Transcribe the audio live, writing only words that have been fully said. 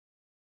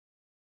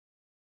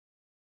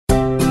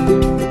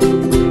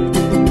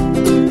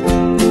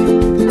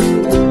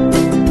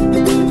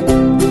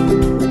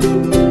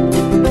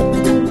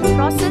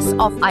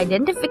of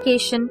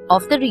identification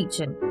of the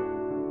region.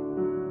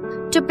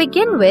 To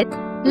begin with,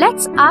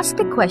 let's ask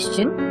the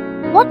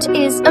question, what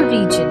is a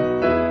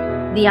region?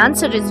 The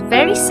answer is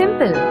very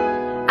simple,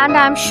 and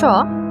I am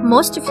sure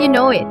most of you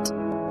know it.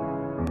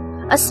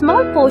 A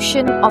small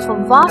portion of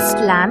a vast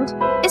land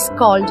is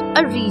called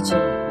a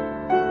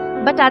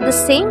region. But at the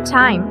same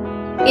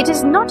time, it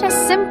is not as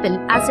simple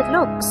as it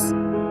looks,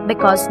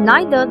 because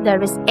neither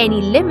there is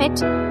any limit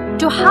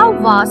to how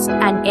vast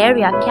an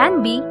area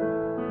can be,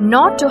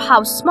 nor to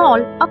how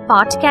small a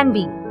part can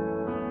be.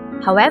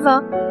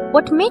 However,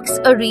 what makes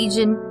a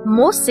region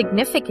most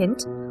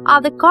significant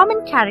are the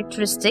common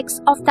characteristics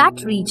of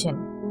that region.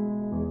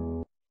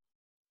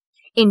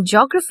 In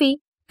geography,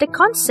 the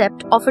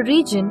concept of a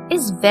region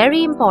is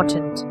very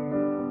important.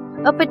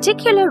 A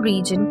particular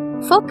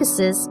region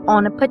focuses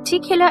on a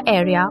particular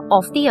area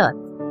of the earth.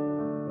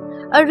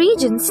 A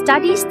region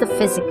studies the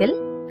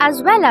physical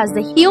as well as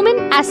the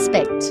human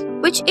aspect,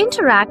 which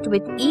interact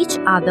with each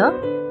other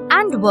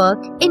and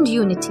work in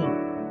unity.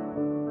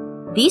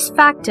 These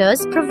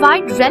factors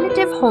provide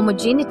relative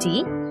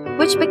homogeneity,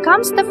 which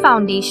becomes the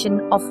foundation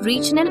of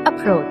regional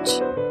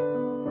approach.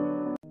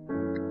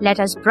 Let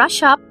us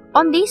brush up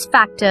on these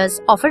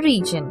factors of a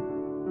region.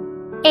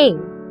 A.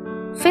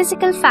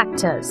 Physical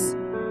factors.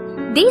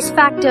 These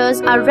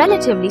factors are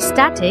relatively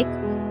static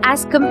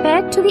as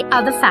compared to the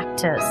other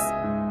factors.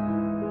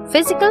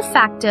 Physical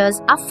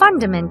factors are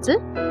fundamental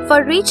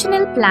for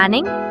regional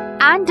planning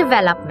and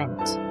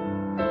development.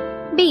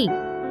 B.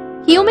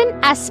 Human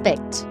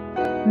aspect.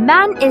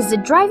 Man is the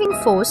driving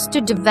force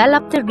to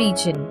develop the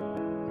region.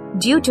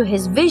 Due to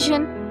his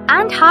vision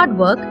and hard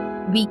work,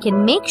 we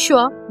can make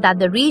sure that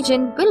the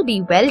region will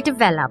be well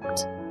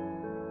developed.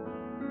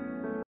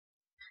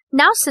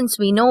 Now, since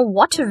we know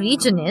what a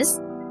region is,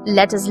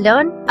 let us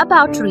learn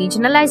about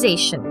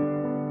regionalization.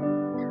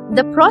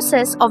 The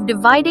process of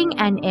dividing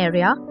an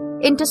area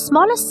into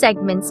smaller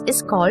segments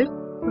is called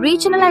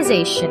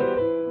regionalization.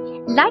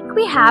 Like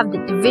we have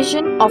the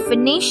division of a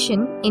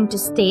nation into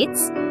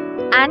states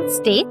and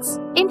states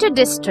into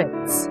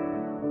districts.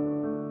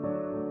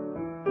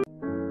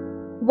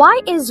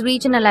 Why is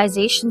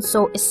regionalization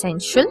so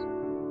essential?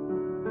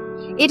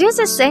 It is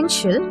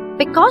essential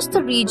because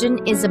the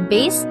region is a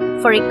base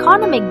for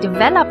economic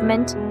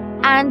development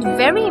and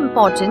very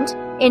important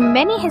in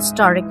many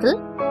historical,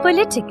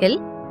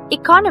 political,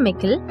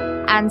 economical,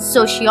 and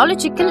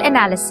sociological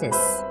analysis.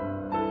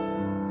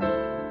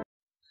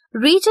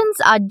 Regions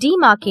are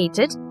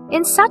demarcated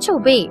in such a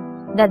way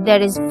that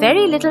there is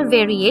very little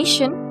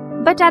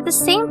variation, but at the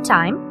same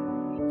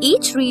time,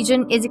 each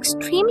region is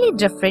extremely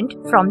different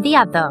from the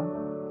other.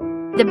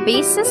 The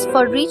basis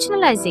for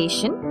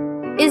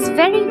regionalization is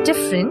very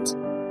different,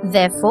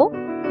 therefore,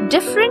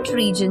 different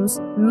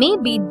regions may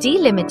be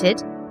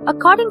delimited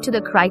according to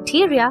the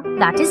criteria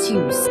that is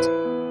used.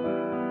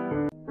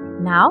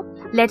 Now,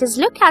 let us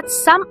look at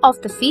some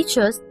of the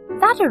features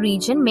that a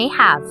region may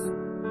have.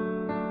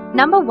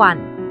 Number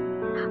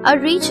 1. A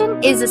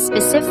region is a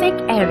specific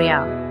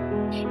area.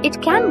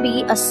 It can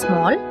be a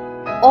small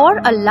or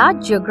a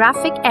large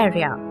geographic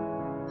area.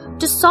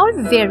 To solve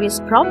various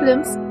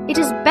problems, it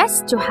is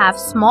best to have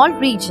small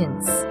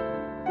regions.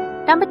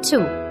 Number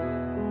 2.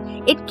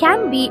 It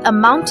can be a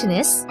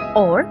mountainous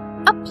or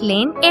a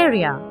plain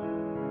area.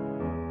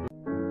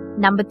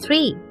 Number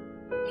 3.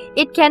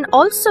 It can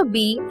also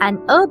be an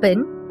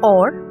urban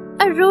or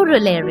a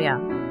rural area.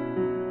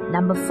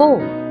 Number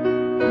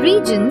 4.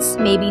 Regions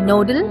may be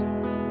nodal,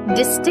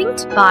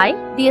 distinct by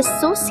the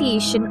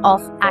association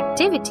of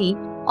activity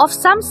of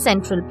some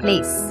central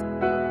place,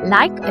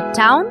 like a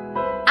town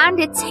and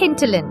its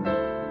hinterland.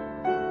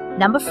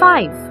 Number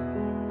 5.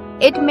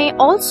 It may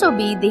also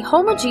be the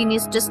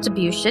homogeneous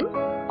distribution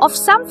of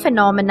some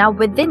phenomena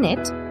within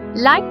it,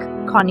 like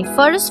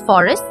coniferous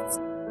forests,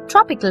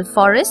 tropical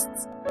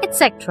forests,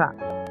 etc.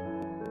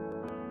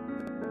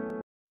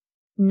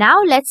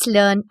 Now let's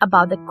learn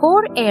about the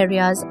core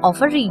areas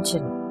of a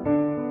region.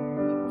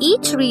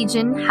 Each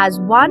region has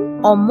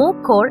one or more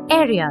core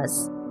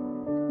areas.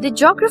 The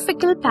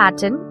geographical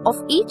pattern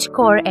of each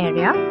core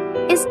area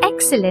is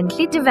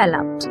excellently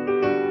developed.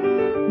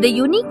 The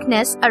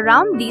uniqueness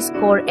around these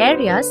core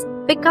areas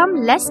become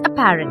less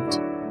apparent.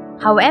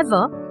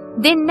 However,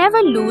 they never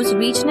lose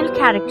regional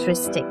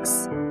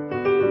characteristics.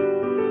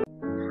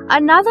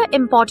 Another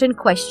important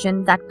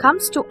question that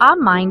comes to our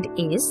mind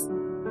is,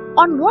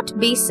 on what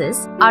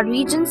basis are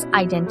regions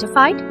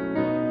identified?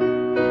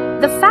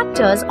 The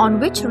factors on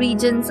which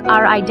regions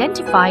are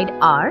identified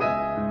are: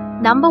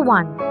 Number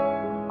 1.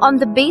 On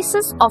the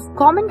basis of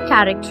common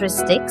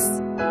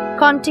characteristics,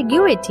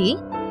 contiguity,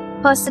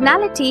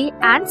 personality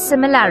and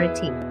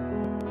similarity.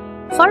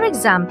 For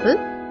example,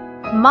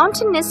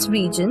 mountainous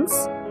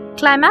regions,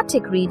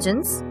 climatic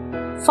regions,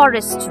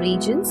 forest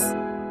regions,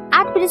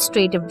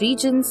 administrative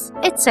regions,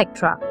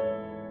 etc.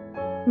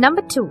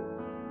 Number 2.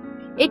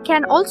 It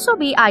can also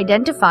be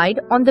identified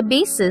on the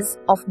basis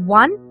of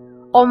one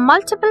or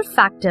multiple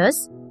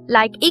factors,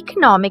 like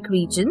economic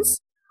regions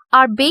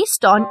are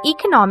based on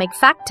economic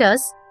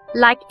factors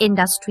like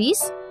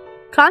industries,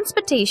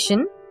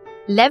 transportation,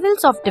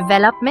 levels of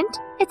development,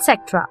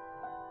 etc.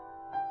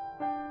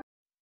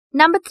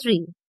 Number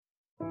 3.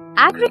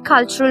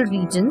 Agricultural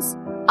regions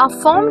are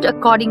formed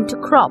according to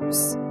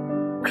crops,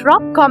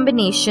 crop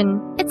combination,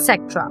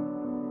 etc.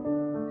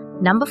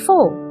 Number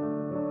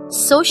 4.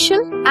 Social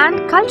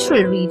and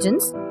cultural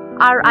regions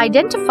are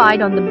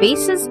identified on the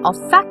basis of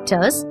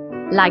factors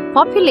like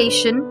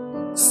population,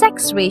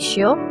 sex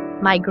ratio,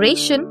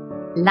 migration,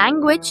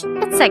 language,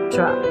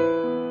 etc.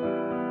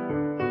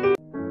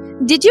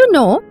 Did you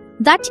know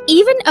that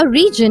even a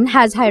region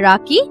has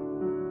hierarchy?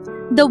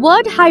 The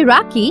word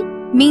hierarchy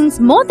means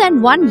more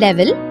than one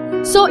level,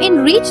 so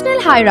in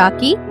regional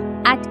hierarchy,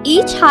 at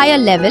each higher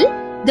level,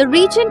 the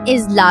region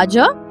is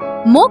larger,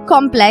 more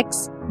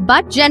complex,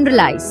 but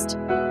generalized.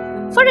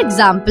 For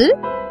example,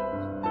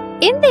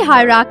 in the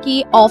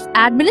hierarchy of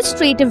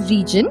administrative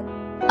region,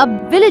 a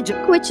village,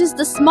 which is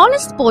the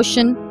smallest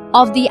portion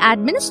of the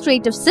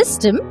administrative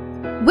system,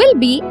 will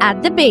be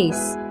at the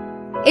base.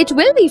 It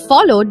will be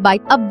followed by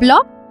a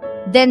block,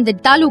 then the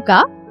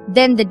taluka,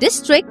 then the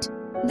district,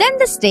 then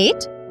the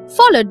state,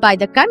 followed by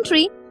the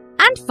country,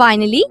 and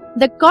finally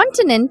the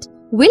continent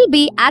will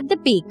be at the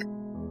peak,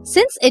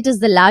 since it is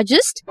the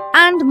largest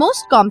and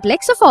most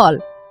complex of all.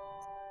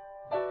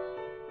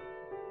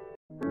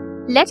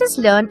 Let us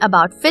learn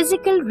about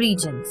physical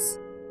regions.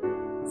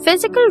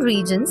 Physical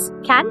regions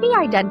can be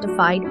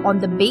identified on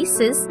the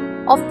basis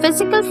of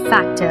physical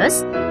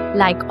factors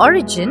like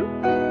origin,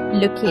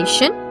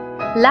 location,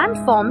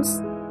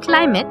 landforms,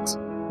 climate,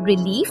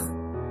 relief,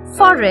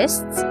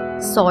 forests,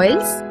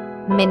 soils,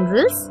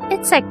 minerals,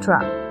 etc.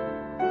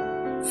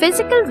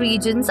 Physical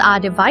regions are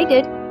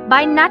divided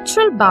by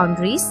natural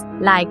boundaries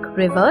like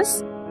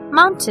rivers,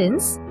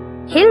 mountains,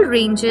 hill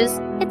ranges,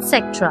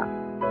 etc.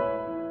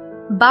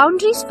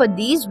 Boundaries for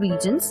these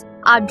regions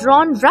are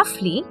drawn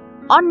roughly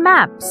on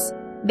maps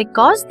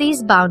because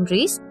these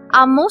boundaries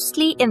are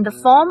mostly in the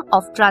form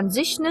of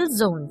transitional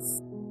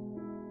zones.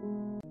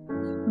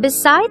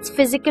 Besides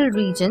physical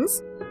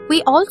regions,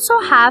 we also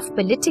have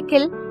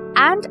political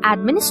and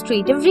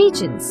administrative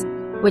regions,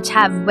 which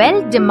have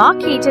well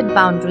demarcated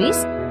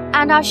boundaries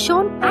and are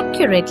shown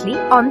accurately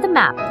on the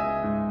map.